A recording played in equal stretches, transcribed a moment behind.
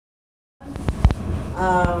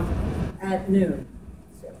at noon.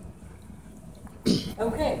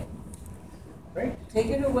 Okay, Great. take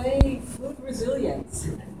it away, food resilience.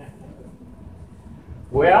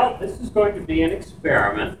 Well, this is going to be an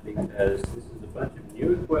experiment because this is a bunch of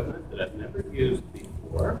new equipment that I've never used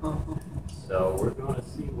before. So we're going to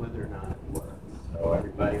see whether or not it works. So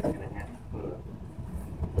everybody's going to have to put a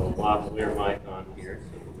little lavalier mic on here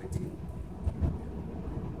so that we can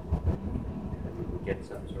get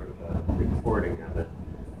some sort of a recording of it.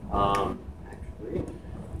 Actually,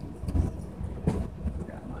 I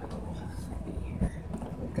got my little here.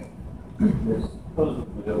 This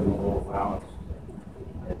supposedly will allow us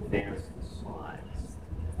to advance the slides.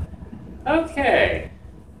 Okay.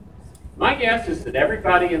 My guess is that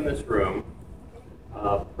everybody in this room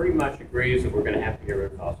pretty much agrees that we're going to have to get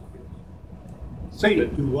rid of fossil fuels. Say to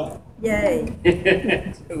do what? Yay.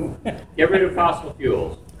 Get rid of fossil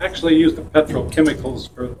fuels. Actually use the petrochemicals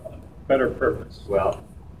for a better purpose. Well,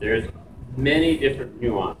 there's many different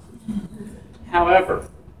nuances. However,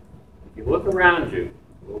 if you look around you,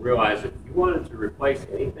 you'll realize that if you wanted to replace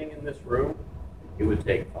anything in this room, it would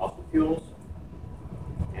take fossil fuels,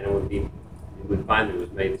 and you would find that it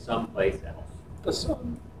was made someplace else. The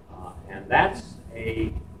sun. And that's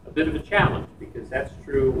a bit of a challenge, because that's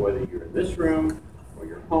true whether you're in this room, or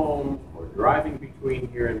you're home, or driving between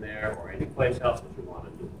here and there, or any place else that you want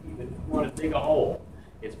to do. Even if you want to dig a hole,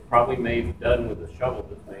 it's probably done with a shovel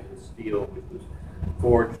that's made with steel, which was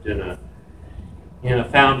forged in a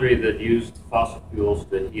foundry that used fossil fuels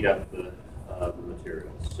to heat up the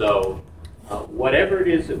materials. So whatever it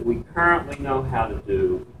is that we currently know how to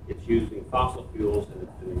do, it's using fossil fuels, and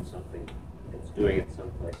it's doing something. It's doing it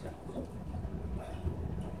someplace else.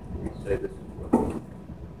 Let me say this is working.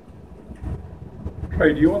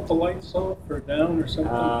 Trey, do you want the lights off or down or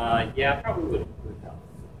something? Yeah, probably would help.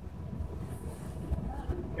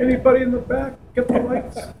 Anybody in the back? Get the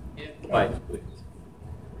lights. Yeah, lights, please.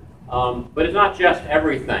 But it's not just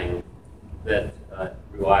everything that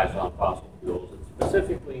relies on fossil fuels. It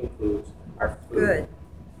specifically includes our food. Good.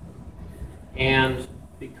 And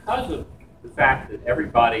because of the fact that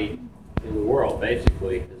everybody in the world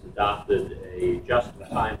basically has adopted a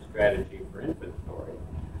just-in-time strategy for inventory,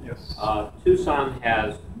 Yes. Tucson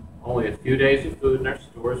has only a few days of food in our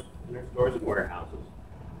stores and warehouses,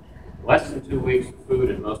 less than 2 weeks of food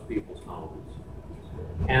in most people's homes,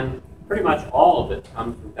 and pretty much all of it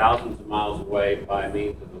comes from thousands of miles away by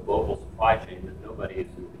means of a global supply chain that nobody is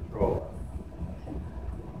in control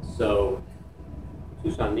of. So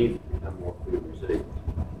Tucson needs to become more food resilient.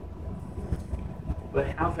 But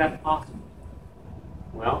how's that possible?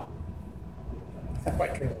 Well,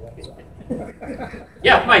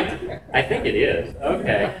 yeah, I think it is.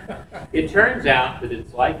 Okay. It turns out that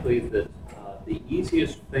it's likely that the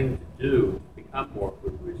easiest thing to do to become more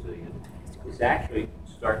food resilient is actually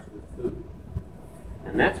starts with food.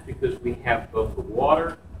 And that's because we have both the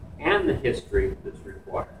water and the history that's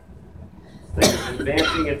required. Things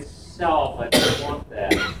advancing itself, I don't want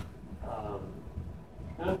that.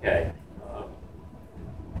 Okay.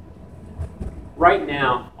 Right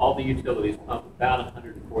now, all the utilities pump about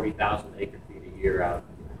 140,000 acre-feet a year out of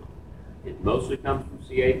the ground. It mostly comes from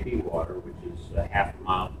CAP water, which is half a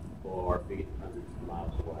mile below our feet, hundreds of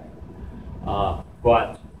miles away.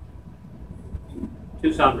 But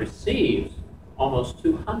Tucson receives almost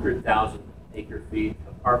 200,000 acre-feet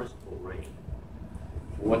of harvestable rain.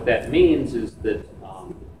 What that means is that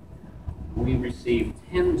we receive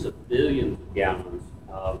tens of billions of gallons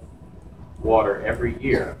of water every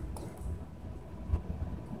year.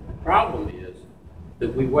 The problem is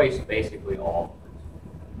that we waste basically all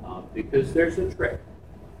of it because there's a trick.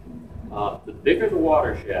 The bigger the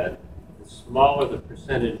watershed, the smaller the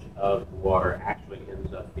percentage of the water actually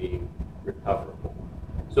ends up being recoverable.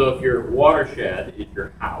 So if your watershed is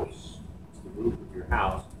your house, it's the roof of your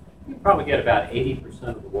house, you probably get about 80%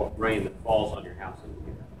 of the rain that falls on your house in a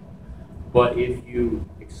year. But if you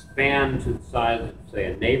expand to the size of, say,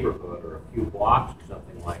 a neighborhood or a few blocks or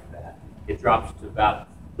something like that, it drops to about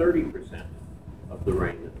 30% of the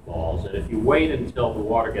rain that falls. And if you wait until the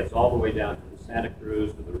water gets all the way down to the Santa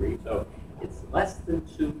Cruz or the Rito, it's less than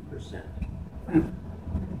 2%.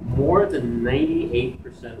 More than 98%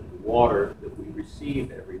 of the water that we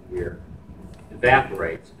receive every year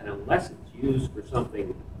evaporates, and unless it's used for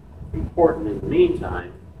something important in the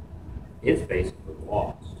meantime, it's basically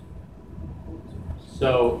lost.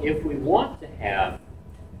 So if we want to have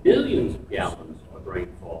billions of gallons of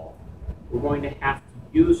rainfall, we're going to have to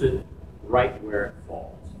use it right where it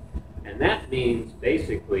falls. And that means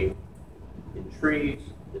basically in trees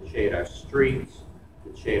that shade our streets,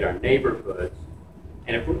 that shade our neighborhoods.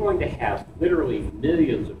 And if we're going to have literally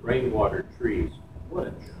millions of rainwater trees what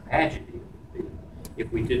a tragedy it would be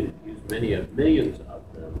if we didn't use millions of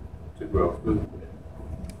them to grow food with.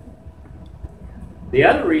 The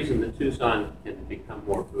other reason that Tucson can become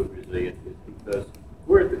more food resilient is because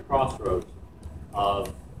we're at the crossroads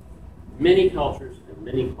of many cultures and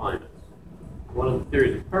many climates. One of the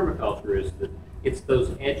theories of permaculture is that it's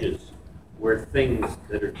those edges where things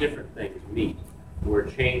that are different things meet, where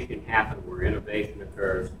change can happen, where innovation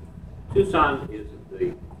occurs. Tucson is at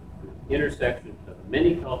the intersection of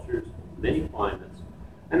many cultures, many climates,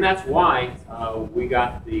 and that's why we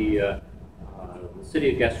got the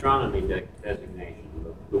City of Gastronomy designation,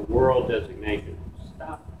 the world designation.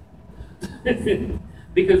 Stop.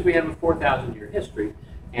 Because we have a 4,000-year history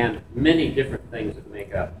and many different things that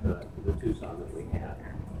make up the Tucson that we have.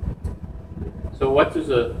 So what does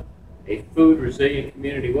a food resilient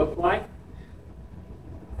community look like?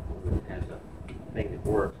 It has a thing that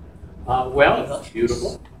works. Well, it's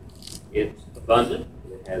beautiful, it's abundant,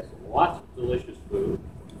 it has lots of delicious food,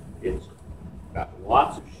 it's got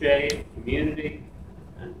lots of shade, community,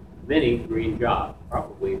 and many green jobs,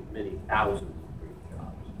 probably many thousands of green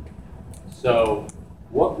jobs. So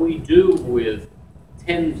what we do with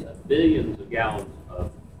tens of billions of gallons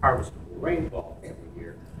of harvestable rainfall every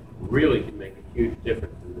year really can make a huge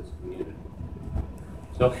difference in this community.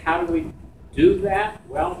 So how do we do that?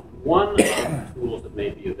 Well, one of the tools that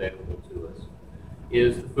may be available to us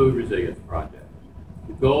is the Food Resilience Project.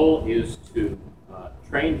 The goal is to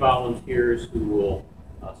train volunteers who will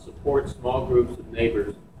support small groups of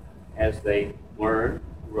neighbors as they learn,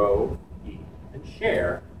 grow, eat, and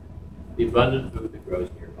share the abundant food that grows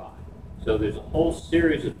nearby. So there's a whole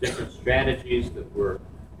series of different strategies that we're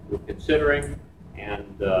considering,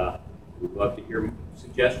 and we'd love to hear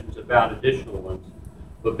suggestions about additional ones.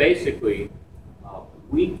 But basically,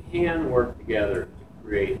 we can work together to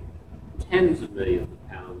create tens of millions of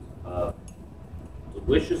pounds of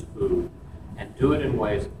delicious food and do it in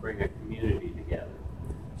ways that bring a community together.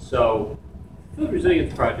 So the Food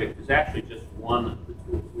Resilience Project is actually just one of the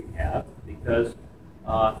tools we have because,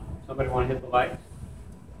 somebody want to hit the lights?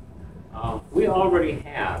 We already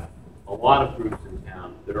have a lot of groups in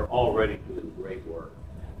town that are already doing great work.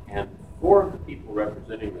 And 4 of the people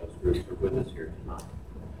representing those groups are with us here tonight.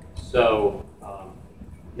 So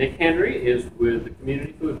Nick Henry is with the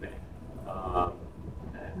Community Food Bank.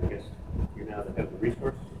 And I guess you're now the head of the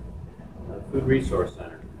Food Resource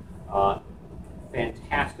Center.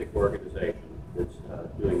 Fantastic organization that's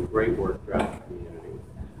doing great work throughout the community.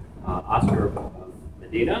 Oscar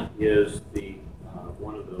Medina is the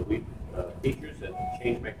one of the lead teachers at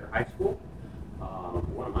Changemaker High School,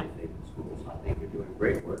 one of my favorite schools. I think you're doing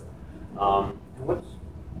great work. And what's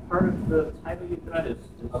part of the title you've got is?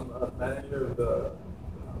 I'm a manager of the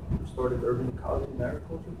Restorative Urban Ecology and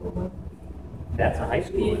Agriculture program. That's a high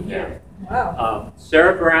school in there. Wow.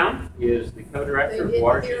 Sarah Brown is the co-director They of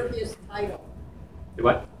Water. didn't hear his title. Do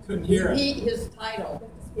what? Couldn't hear it. Repeat his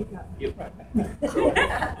title. Speak up. You.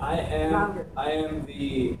 I am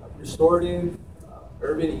the Restorative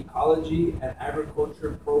Urban Ecology and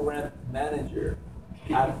Agriculture Program Manager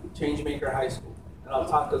at Changemaker High School. And I'll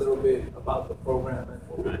talk a little bit about the program and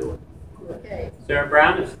what we're doing. Okay. Sarah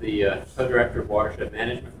Brown is the co-director of Watershed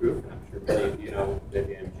Management Group. I'm sure many of you know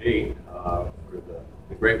WMG for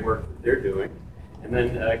the great work that they're doing. And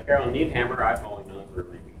then Carolyn Needhammer, I've only known her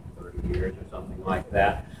maybe 30 years or something like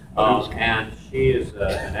that. And she is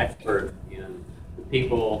an expert in the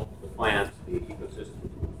people, the plants, the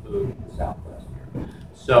ecosystems, and food in the Southwest here.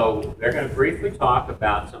 So they're going to briefly talk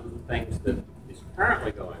about some of the things that is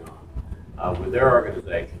currently going on with their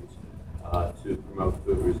organizations to promote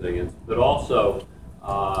food resilience, but also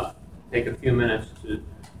take a few minutes to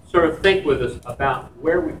sort of think with us about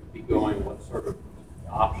where we could be going, what sort of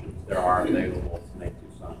options there are available to make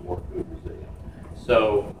Tucson more food resilient.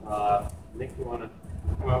 So, Nick, you want to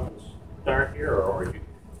come up and start here, or you,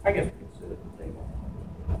 I guess we can sit at the table.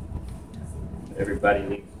 Everybody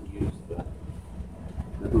needs to use the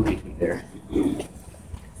hoopty there.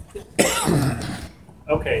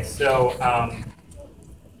 Okay, so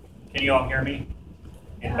can you all hear me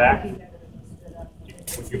in back?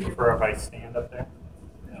 Would you prefer if I stand up there?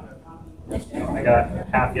 I got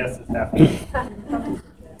half yeses, half no.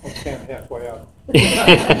 I'll stand halfway out.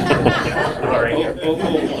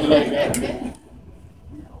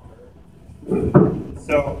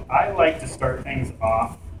 So I like to start things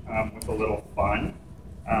off with a little fun.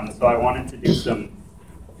 So I wanted to do some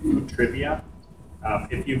food trivia.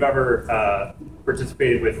 If you've ever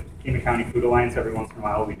participated with Pima County Food Alliance, every once in a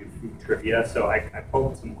while we do food trivia. So I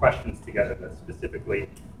pulled some questions together that specifically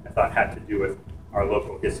I thought had to do with our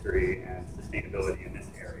local history and sustainability in this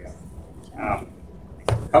area.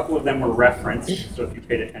 couple of them were referenced, so if you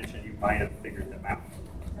paid attention, you might have figured them out.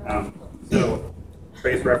 So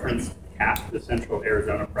Trace referenced CAP, the Central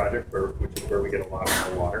Arizona Project, which is where we get a lot of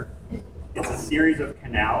our water. It's a series of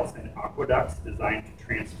canals and aqueducts designed to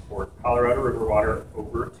transport Colorado River water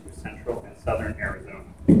over to central and southern Arizona,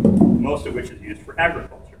 most of which is used for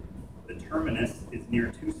agriculture. The terminus is near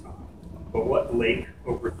Tucson, but what lake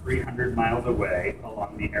over 300 miles away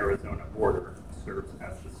along the Arizona border serves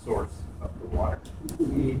as the source of the water?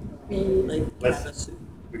 We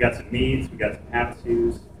got some Meads, we got some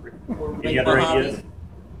Havasus. Any other ideas?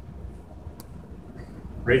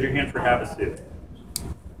 Raise your hand for Havasu.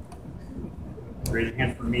 Raise your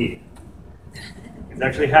hand for Mead. It's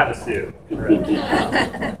actually Havasu.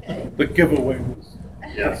 Right. The giveaway was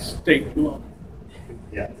Yes. state law.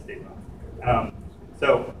 Yeah, state law.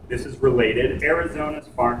 So this is related. Arizona's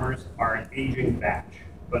farmers are an aging batch,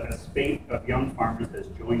 but a spate of young farmers has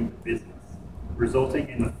joined the business, resulting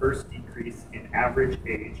in the first decrease in average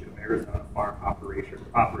age of Arizona farm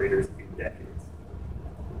operators in decades.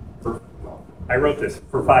 I wrote this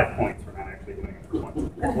for 5 points. We're not actually doing it for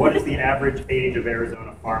 1. What is the average age of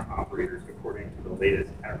Arizona farm operators according to the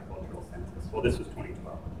latest agricultural census? Well, this was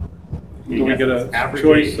 2012. Do we get a Average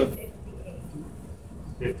choice age? of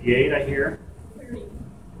 58, I hear.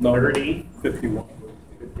 no, 30. 51?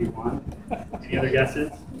 51. Any other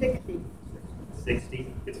guesses?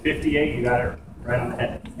 60. It's 58. You got it right on the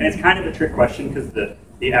head. And it's kind of a trick question because the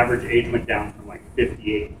average age went down from like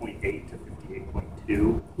 58.8 to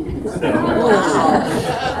 58.2. So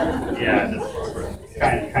yeah, it's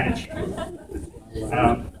kind of cheap.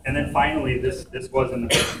 And then finally, this was in the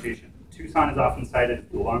presentation. Tucson is often cited as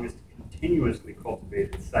the longest continuously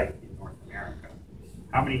cultivated site in North America.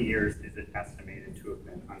 How many years is it estimated to have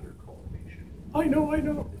been under cultivation? I know.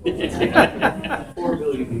 4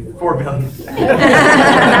 billion years. 4 billion.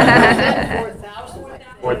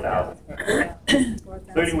 4,000. 4,000.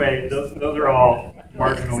 So anyway, those are all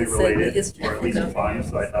marginally related, or at least fun,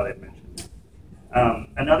 so I thought I'd mention that.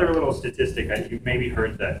 Another little statistic, you've maybe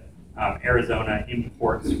heard that Arizona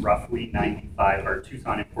imports roughly 95, or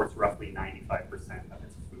Tucson imports roughly 95% of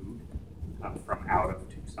its food from out of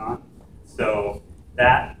Tucson. So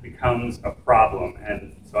that becomes a problem,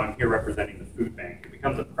 and so I'm here representing the food bank. It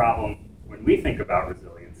becomes a problem when we think about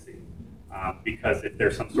resiliency, because if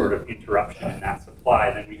there's some sort of interruption in that supply,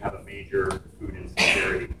 then we have a major food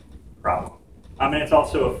insecurity problem. And it's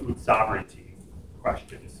also a food sovereignty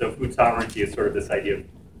question. So food sovereignty is sort of this idea of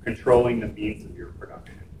controlling the means of your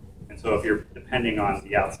production. And so if you're depending on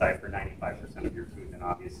the outside for 95% of your food, then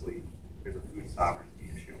obviously there's a food sovereignty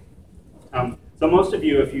issue. So most of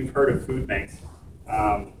you, if you've heard of food banks,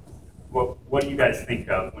 what do you guys think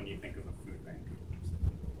of when you think of a food bank?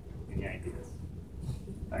 Any ideas?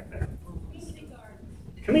 Back there.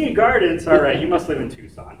 Community gardens, all right, you must live in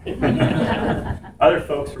Tucson. Other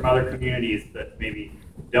folks from other communities that maybe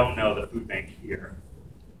don't know the food bank here,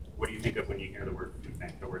 what do you think of when you hear the word food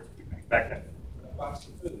bank, the words food bank? Back there. A box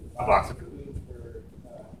of food. A box of food.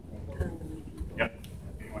 For, Yep.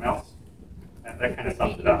 Anyone else? That kind of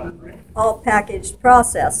sums it up, right? All packaged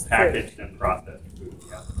processed food, Packaged and processed food,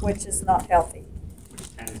 yeah. which is not healthy.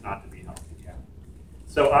 Which tends not to be healthy, yeah.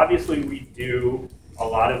 So obviously we do a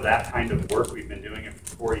lot of that kind of work. We've been doing it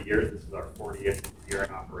for 40 years. This is our 40th year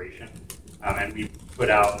in operation. And we put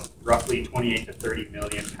out roughly 28 to 30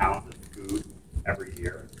 million pounds of food every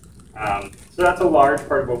year. So that's a large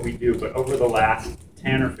part of what we do, but over the last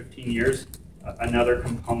 10 or 15 years, another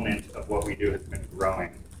component of what we do has been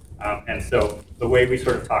growing. And so the way we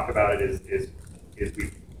sort of talk about it is we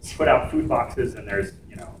put out food boxes, and there's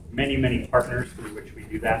many partners through which we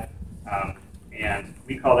do that. And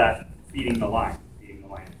we call that feeding the line of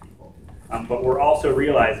people. But we're also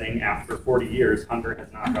realizing after 40 years, hunger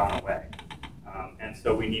has not gone away. And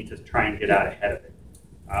so we need to try and get out ahead of it.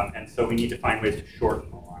 And so we need to find ways to shorten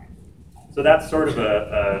the line. So that's sort of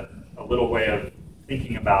a little way of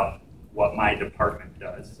thinking about what my department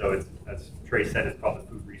does. So it's, as Trey said, it's called the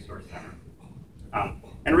Food Resource Center.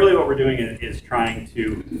 And really what we're doing is trying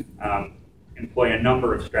to employ a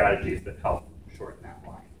number of strategies that help shorten that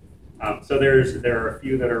line. So there are a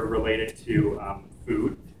few that are related to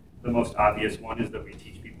food. The most obvious one is that we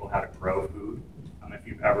teach people how to grow food. If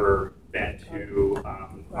you've ever been to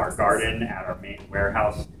our garden at our main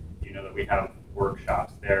warehouse, you know that we have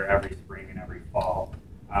workshops there every spring and every fall.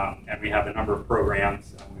 And we have a number of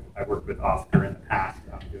programs. I've worked with Oscar in the past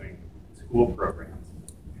doing school programs.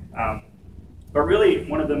 But really,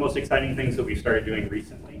 one of the most exciting things that we started doing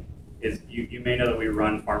recently is you may know that we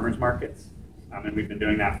run farmers markets, and we've been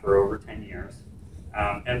doing that for over 10 years.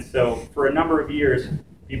 And so for a number of years,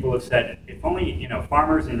 people have said, if only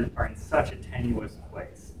farmers are in such a tenuous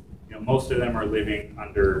place. most of them are living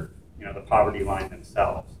under the poverty line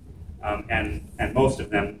themselves. And most of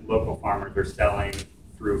them, local farmers, are selling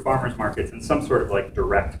through farmers markets and some sort of like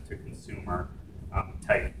direct to consumer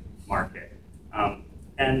type market.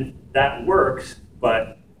 And that works,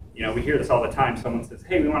 but we hear this all the time. Someone says,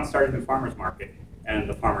 "Hey, we want to start a new farmers market," and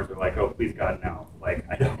the farmers are like, "Oh, please God, no! Like,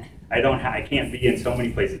 I can't be in so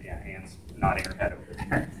many places." Yeah, Anne's nodding her head over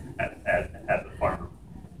there at the farmer.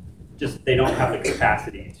 Just they don't have the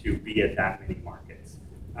capacity to be at that many markets,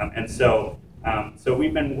 and so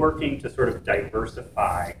we've been working to sort of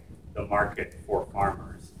diversify the market for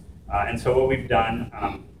farmers. And so what we've done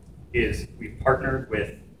is we've partnered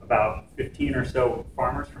with about 15 or so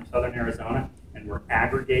farmers from southern Arizona, and we're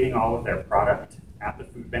aggregating all of their product at the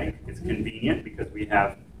food bank. It's convenient because we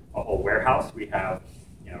have a whole warehouse. We have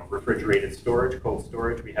refrigerated storage, cold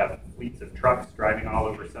storage. We have fleets of trucks driving all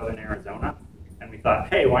over southern Arizona. And we thought,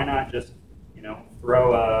 hey, why not just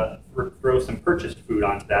throw some purchased food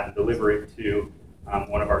onto that and deliver it to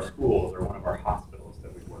one of our schools or one of our hospitals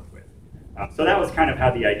that we work with. So that was kind of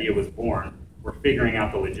how the idea was born. We're figuring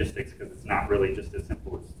out the logistics because it's not really just as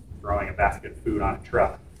simple as throwing a basket of food on a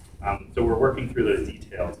truck. So we're working through those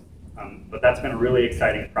details. But that's been a really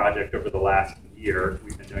exciting project over the last year.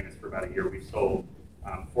 We've been doing this for about a year. We've sold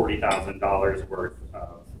 $40,000 worth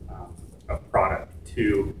of product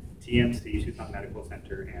to TMC, Tucson Medical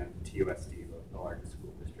Center, and TUSD, the largest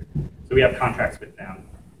school district. So we have contracts with them.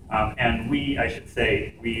 And I should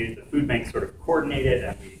say, the food bank sort of coordinate it,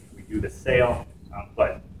 and we do the sale,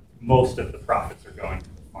 but most of the profits are going to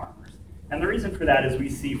the farmers. And the reason for that is we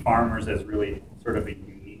see farmers as really sort of a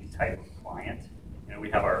unique type of client. We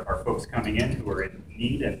have our folks coming in who are in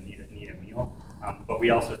need and need a meal, but we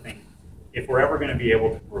also think if we're ever going to be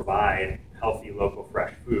able to provide healthy, local,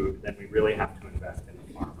 fresh food, then we really have to invest in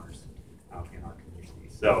the farmers in our community.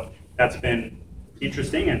 So that's been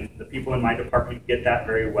interesting, and the people in my department get that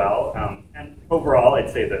very well. And overall, I'd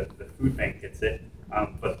say the food bank gets it.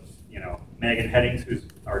 But Megan Headings, who's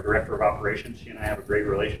our director of operations, she and I have a great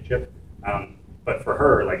relationship. But for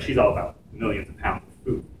her, like, she's all about millions of pounds of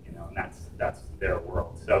food, and that's their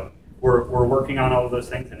world. So we're working on all of those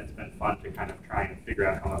things, and it's been fun to kind of try and figure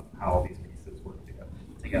out how all these pieces work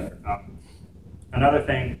together. Another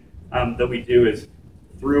thing that we do is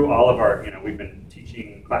through all of our, we've been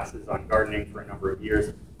teaching classes on gardening for a number of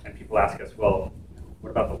years, and people ask us, well, what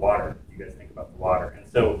about the water? What do you guys think about the water? And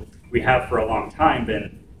so we have for a long time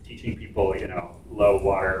been teaching people, low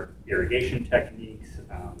water irrigation techniques,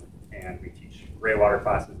 and we teach gray water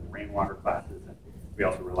classes and rainwater classes, and we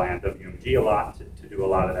also rely on WMG a lot to do a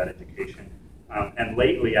lot of that education. And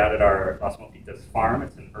lately out at our Las Malpitas farm,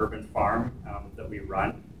 it's an urban farm that we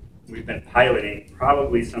run, we've been piloting,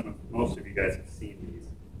 probably most of you guys have seen these,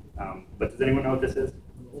 but does anyone know what this is?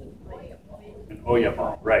 An olla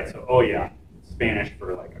ball, right, so olla, Spanish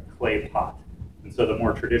for like a clay pot. And so the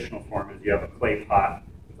more traditional form is you have a clay pot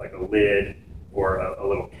with like a lid or a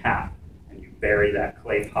little cap, and you bury that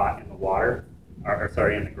clay pot in the water,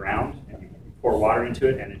 in the ground, and you pour water into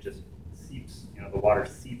it, and it just seeps, the water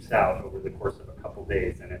seeps out over the course of a couple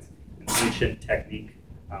days, and it's an ancient technique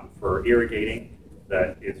for irrigating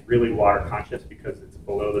that is really water conscious because it's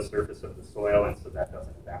below the surface of the soil, and so that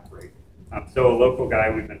doesn't evaporate. So a local guy,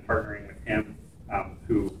 we've been partnering with him,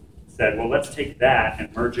 who said, well, let's take that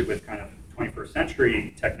and merge it with kind of 21st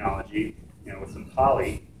century technology, with some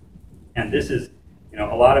poly. And this is, a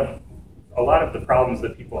lot of the problems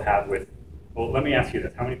that people have with. Well, let me ask you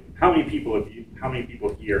this: how many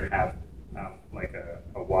people here have like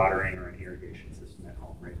a watering or an irrigation system at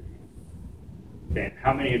home? Right? Okay.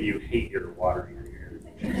 How many of you hate your watering or your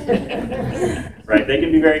irrigation system? Right? They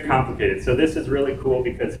can be very complicated. So this is really cool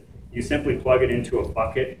because you simply plug it into a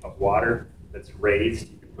bucket of water that's raised.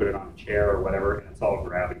 You can put it on a chair or whatever, and it's all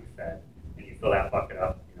gravity fed. And you fill that bucket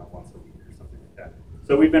up, once a week or something like that.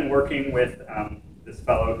 So we've been working with this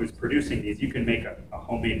fellow who's producing these. You can make a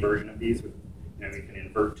homemade version of these with, you can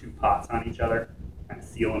invert two pots on each other, kind of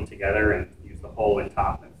seal them together, and use the hole in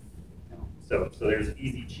top. And, so there's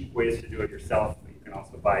easy, cheap ways to do it yourself, but you can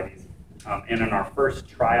also buy these. And in our first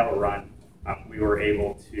trial run, we were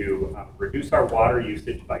able to reduce our water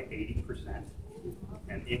usage by 80%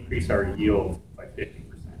 and increase our yield by 50%.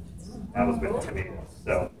 That was with tomatoes.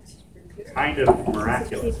 So kind of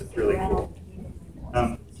miraculous. It's really cool.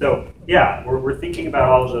 So yeah, we're thinking about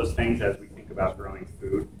all of those things as we think about growing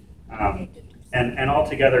food. And all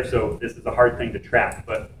together, so this is a hard thing to track,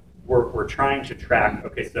 but we're trying to track,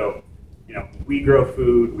 okay, so we grow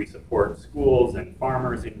food, we support schools and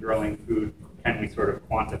farmers in growing food. Can we sort of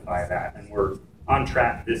quantify that? And we're on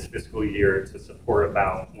track this fiscal year to support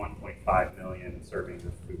about 1.5 million servings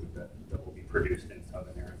of food that will be produced in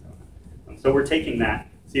southern Arizona. So we're taking that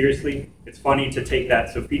seriously. It's funny to take that.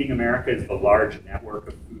 So Feeding America is the large network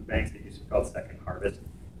of food banks that used to be called Second Harvest.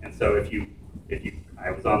 And so I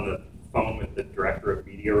was on the phone with the director of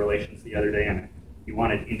media relations the other day, and he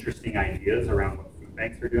wanted interesting ideas around what food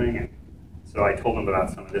banks are doing. And so I told him about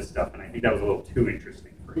some of this stuff, and I think that was a little too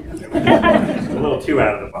interesting for him. It was a little too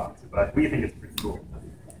out of the box, but we think it's pretty cool.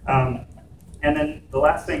 And then the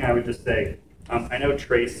last thing I would just say, I know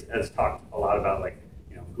Trace has talked a lot about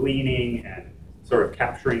gleaning and sort of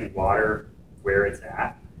capturing water where it's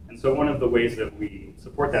at. And so one of the ways that we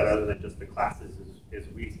support that, other than just the classes, is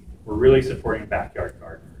we're really supporting backyard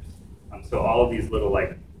gardeners. So all of these little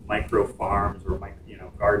micro farms or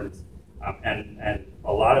gardens, and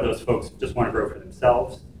a lot of those folks just want to grow for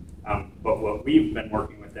themselves. But what we've been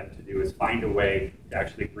working with them to do is find a way to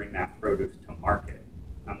actually bring that produce to market.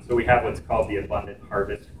 So we have what's called the Abundant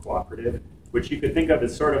Harvest Cooperative, which you could think of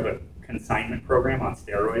as sort of a consignment program on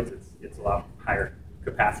steroids. It's a lot higher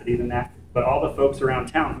capacity than that. But all the folks around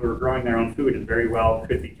town who are growing their own food and very well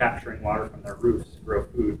could be capturing water from their roofs to grow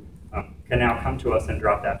food can now come to us and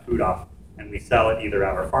drop that food off. And we sell it either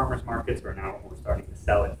at our farmers markets, or now we're starting to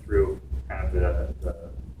sell it through kind of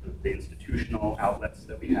the institutional outlets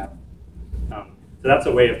that we have. So that's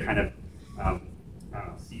a way of kind of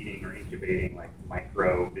seeding or incubating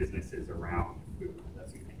micro businesses around food that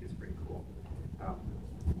we think is pretty cool.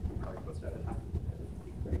 Probably close to out of time.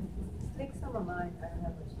 Take some of mine. I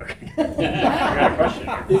have a Okay. I got a question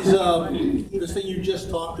here. Is this thing you just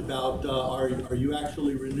talked about, are you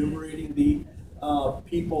actually remunerating the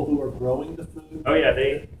people who are growing the food? Oh yeah,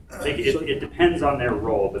 it depends on their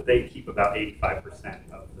role, but they keep about 85%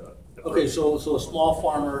 of the Okay, so a small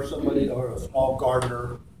farmer, somebody, or a small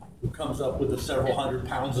gardener who comes up with several hundred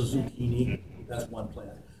pounds of zucchini, that's one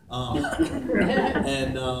plant.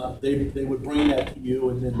 And they would bring that to you,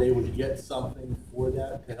 and then they would get something for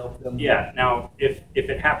that to help them. Yeah. Now, if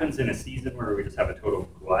it happens in a season where we just have a total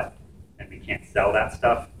glut and we can't sell that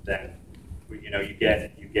stuff, then you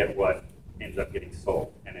get what ends up getting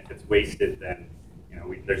sold. And if it's wasted, then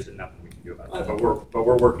there's nothing we can do about that. But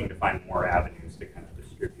we're working to find more avenues to kind of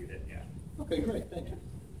distribute it. Yeah. Okay, great. Thank you.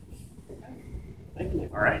 Thank you.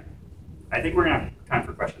 All right. I think we're gonna have time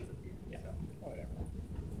for questions.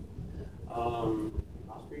 I'll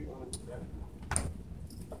speak on it.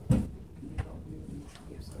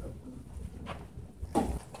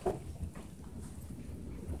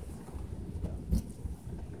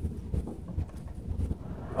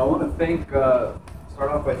 I want to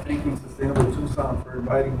start off by thanking Sustainable Tucson for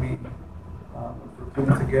inviting me, for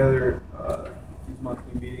putting together these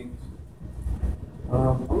monthly meetings.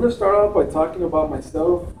 I'm going to start off by talking about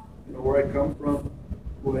myself, where I come from,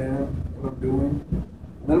 who I am, what I'm doing.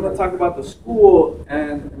 And then I'm going to talk about the school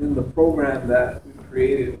and then the program that we've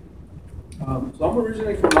created. So I'm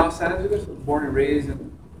originally from Los Angeles. I was born and raised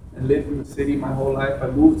and lived in the city my whole life. I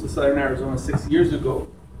moved to Southern Arizona 6 years ago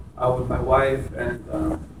with my wife. And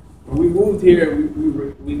when we moved here,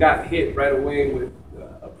 we got hit right away with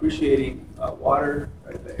appreciating water,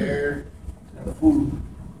 right, the air, and the food.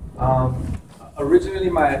 Originally,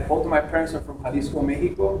 both of my parents are from Jalisco,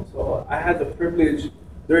 Mexico. So I had the privilege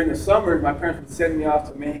during the summer, my parents would send me off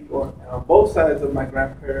to Mexico. And on both sides of my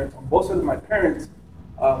grandparents, on both sides of my parents,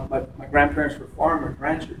 my grandparents were farmers,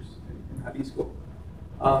 ranchers in Jalisco.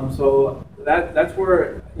 So that's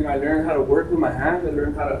where I learned how to work with my hands. I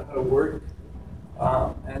learned how to work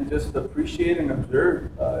and just appreciate and observe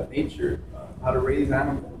nature, how to raise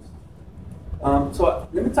animals. So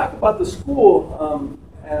let me talk about the school.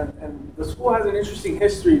 And the school has an interesting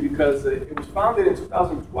history because it was founded in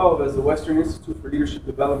 2012 as the Western Institute for Leadership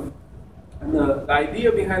Development. And the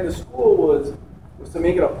idea behind the school was to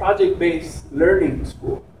make it a project-based learning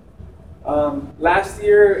school. Last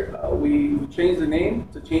year, we changed the name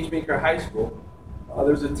to Changemaker High School.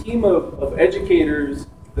 There's a team of educators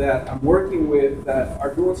that I'm working with that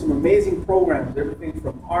are doing some amazing programs, everything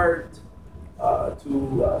from art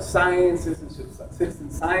to science, citizen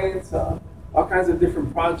science, all kinds of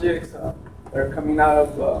different projects that are coming out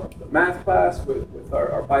of the math class with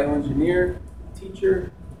our bioengineer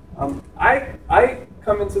teacher. I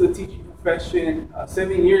come into the teaching profession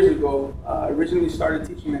 7 years ago. I originally started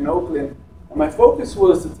teaching in Oakland, and my focus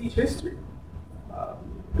was to teach history,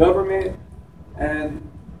 government, and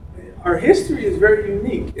our history is very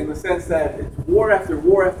unique in the sense that it's war after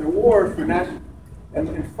war after war for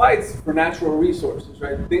and fights for natural resources,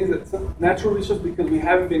 right? Things natural resources because we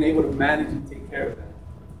haven't been able to manage and take care of them.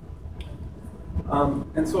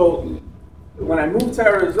 And so when I moved to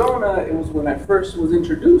Arizona, it was when I first was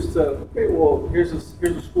introduced to, okay, well, here's a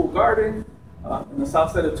school garden in the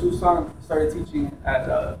south side of Tucson. I started teaching at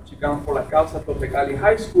Chicano por la Causa Topecali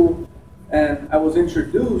High School. and I was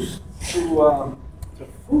introduced to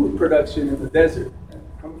food production in the desert. And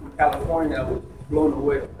coming from California, I was blown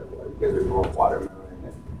away. You guys are growing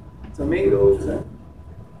watermelon and tomatoes,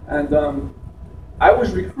 and I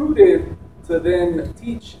was recruited to then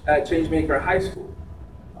teach at Changemaker High School.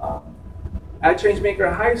 At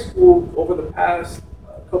Changemaker High School, over the past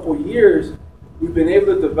couple years, we've been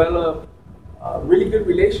able to develop really good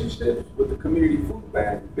relationships with the community food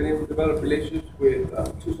bank. We've been able to develop relationships with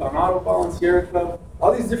Tucson Autobahn and Sierra Club.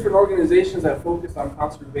 All these different organizations that focus on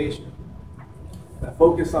conservation, that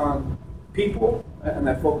focus on people, and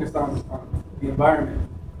that focus on the environment.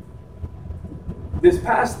 This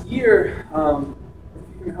past year,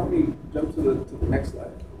 if you can help me jump to the next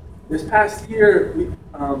slide. This past year,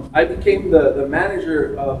 I became the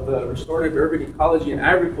manager of the Restorative Urban Ecology and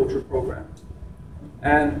Agriculture program.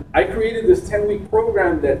 And I created this 10-week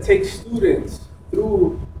program that takes students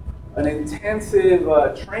through an intensive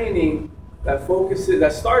training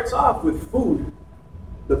that starts off with food,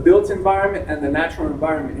 the built environment, and the natural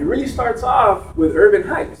environment. It really starts off with urban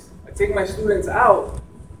hikes. I take my students out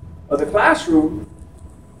of the classroom,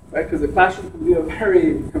 right? Because the classroom can be a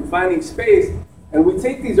very confining space. And we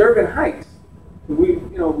take these urban hikes.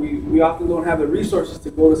 We often don't have the resources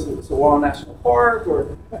to go to Saguaro National Park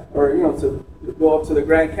or to go up to the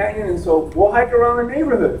Grand Canyon, and so we'll hike around the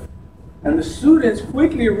neighborhood. And the students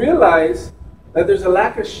quickly realize that there's a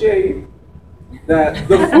lack of shade, that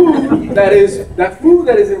the food that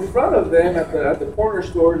is in front of them at the corner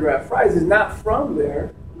stores or at Fry's is not from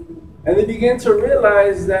there, and they begin to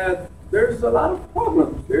realize that there's a lot of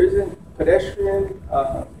problems. There isn't pedestrian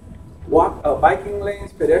biking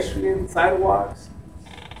lanes, pedestrian sidewalks.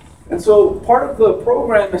 And so part of the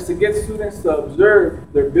program is to get students to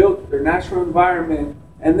observe their natural environment,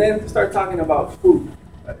 and then start talking about food.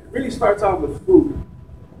 It really starts off with food.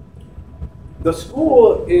 The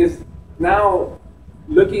school is now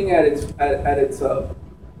looking at its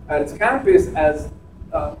campus as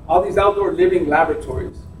all these outdoor living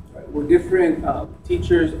laboratories, right, where different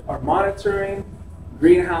teachers are monitoring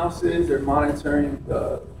greenhouses, they're monitoring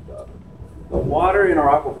the water in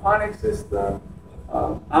our aquaponics system.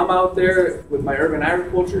 I'm out there with my urban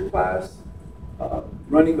agriculture class,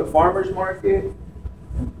 running the farmers market.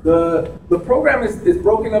 The program is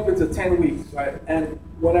broken up into 10 weeks, right? And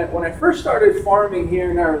when I first started farming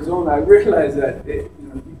here in Arizona, I realized that the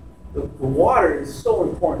water is so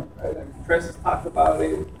important, right? And Tress has talked about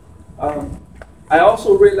it. I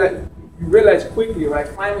also realized quickly, right?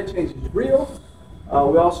 Climate change is real.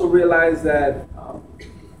 We also realized that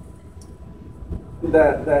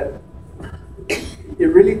that it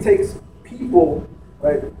really takes people,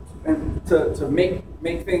 right, and to make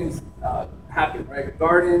things happen, right?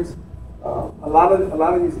 Gardens, a lot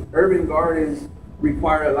of these urban gardens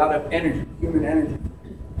require a lot of energy, human energy,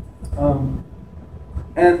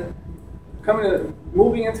 and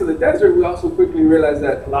moving into the desert, we also quickly realized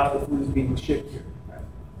that a lot of the food is being shipped here, right?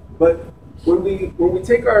 But when we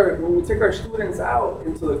take our students out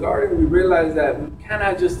into the garden, we realize that we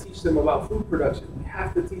cannot just teach them about food production. We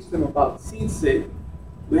have to teach them about seed saving.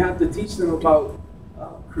 We have to teach them about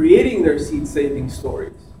creating their seed saving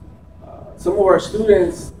stories. Some of our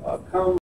students come